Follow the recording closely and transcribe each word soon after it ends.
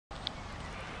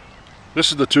This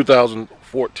is the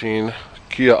 2014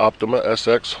 Kia Optima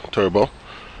SX Turbo.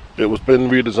 It was been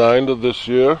redesigned this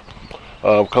year.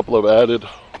 A couple of added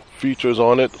features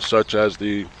on it, such as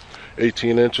the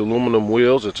 18-inch aluminum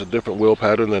wheels. It's a different wheel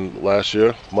pattern than last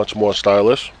year, much more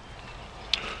stylish.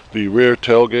 The rear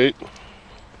tailgate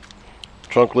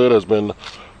trunk lid has been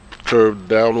curved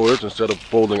downwards instead of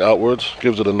folding outwards.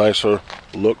 Gives it a nicer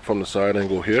look from the side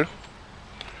angle here.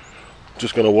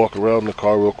 Just going to walk around the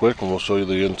car real quick and we'll show you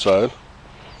the inside.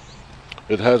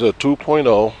 It has a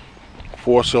 2.0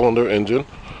 four-cylinder engine,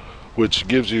 which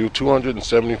gives you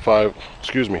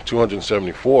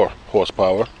 274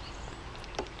 horsepower.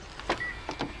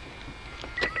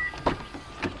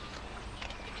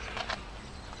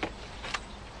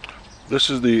 This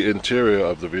is the interior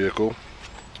of the vehicle.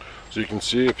 So you can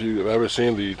see, if you've ever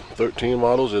seen the 13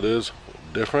 models, it is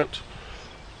different.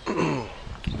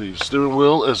 The steering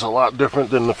wheel is a lot different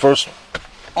than the first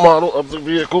model of the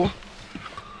vehicle.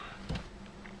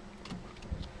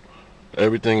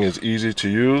 Everything is easy to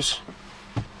use.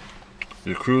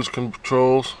 Your cruise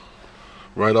controls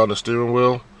right on the steering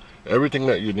wheel. Everything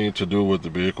that you need to do with the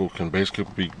vehicle can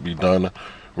basically be done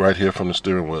right here from the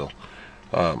steering wheel.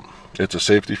 It's a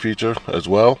safety feature as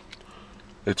well.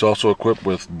 It's also equipped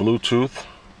with Bluetooth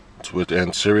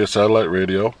and Sirius satellite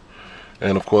radio.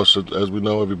 And of course, as we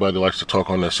know, everybody likes to talk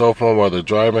on their cell phone while they're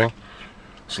driving.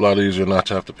 It's a lot easier not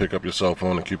to have to pick up your cell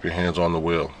phone and keep your hands on the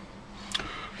wheel.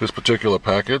 This particular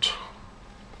package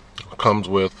comes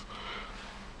with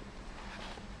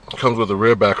a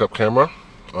rear backup camera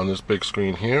on this big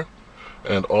screen here,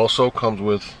 and also comes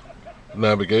with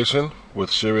navigation with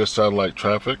Sirius satellite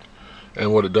traffic.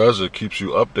 And what it does, it keeps you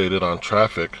updated on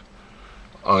traffic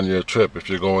on your trip. If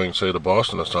you're going, say, to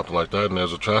Boston or something like that, and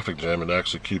there's a traffic jam, it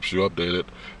actually keeps you updated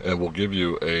and will give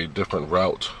you a different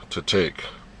route to take.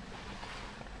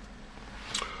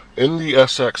 In the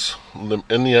SX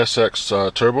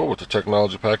Turbo with the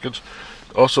technology package,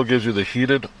 it also gives you the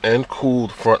heated and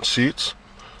cooled front seats.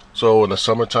 So in the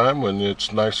summertime, when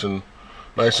it's nice and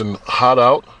hot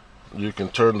out, you can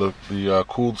turn the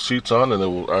cooled seats on, and it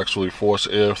will actually force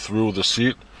air through the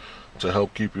seat to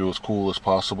help keep you as cool as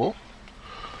possible.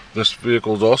 This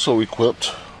vehicle is also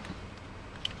equipped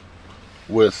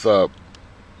with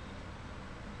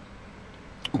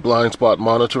blind spot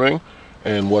monitoring,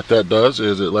 and what that does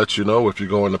is it lets you know if you're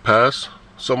going to pass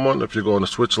someone, if you're going to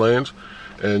switch lanes,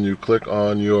 and you click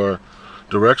on your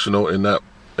directional in that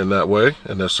way,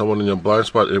 and there's someone in your blind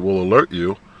spot, it will alert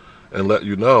you and let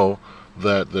you know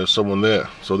that there's someone there.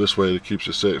 So this way it keeps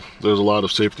you safe. There's a lot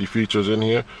of safety features in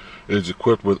here. It's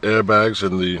equipped with airbags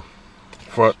in the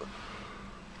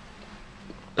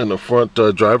front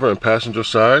driver and passenger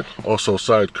side, also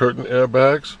side curtain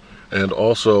airbags, and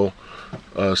also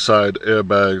side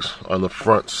airbags on the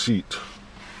front seat.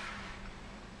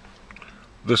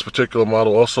 This particular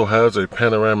model also has a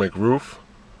panoramic roof,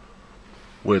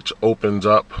 which opens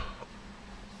up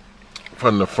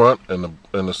from the front, and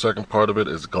the second part of it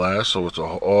is glass, so it's an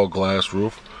all glass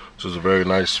roof, which is a very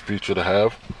nice feature to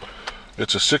have.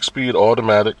 It's a 6-speed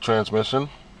automatic transmission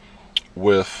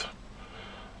with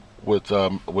a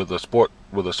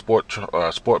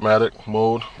Sportmatic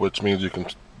mode, which means you can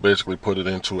basically put it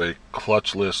into a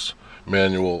clutchless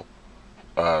manual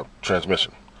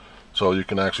transmission. So you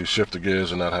can actually shift the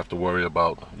gears and not have to worry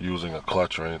about using a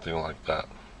clutch or anything like that.